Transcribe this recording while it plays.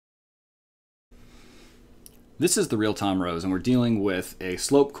This is the real-time rows, and we're dealing with a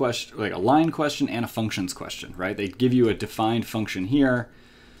slope question, like a line question and a functions question, right? They give you a defined function here.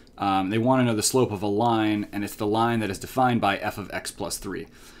 They want to know the slope of a line, and it's the line that is defined by f of x plus 3.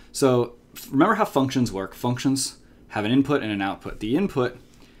 So remember how functions work. Functions have an input and an output. The input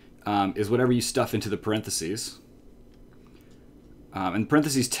is whatever you stuff into the parentheses. And the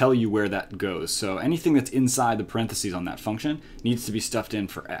parentheses tell you where that goes. So anything that's inside the parentheses on that function needs to be stuffed in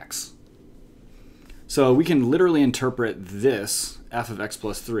for x. So we can literally interpret this f of x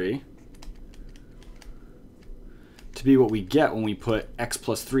plus 3 to be what we get when we put x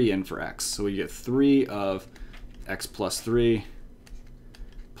plus 3 in for x. So we get 3 of x plus 3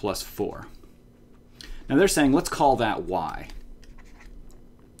 plus 4. Now they're saying, let's call that y.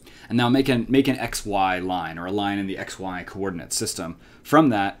 And now make an xy line, or a line in the xy coordinate system from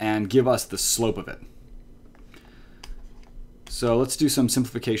that, and give us the slope of it. So let's do some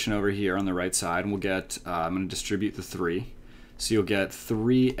simplification over here on the right side, and we'll get, I'm going to distribute the 3. So you'll get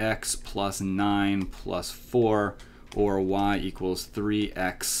 3x plus 9 plus 4, or y equals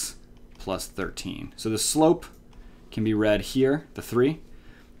 3x plus 13. So the slope can be read here, the 3.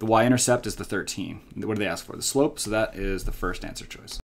 The y-intercept is the 13. What do they ask for? The slope, so that is the first answer choice.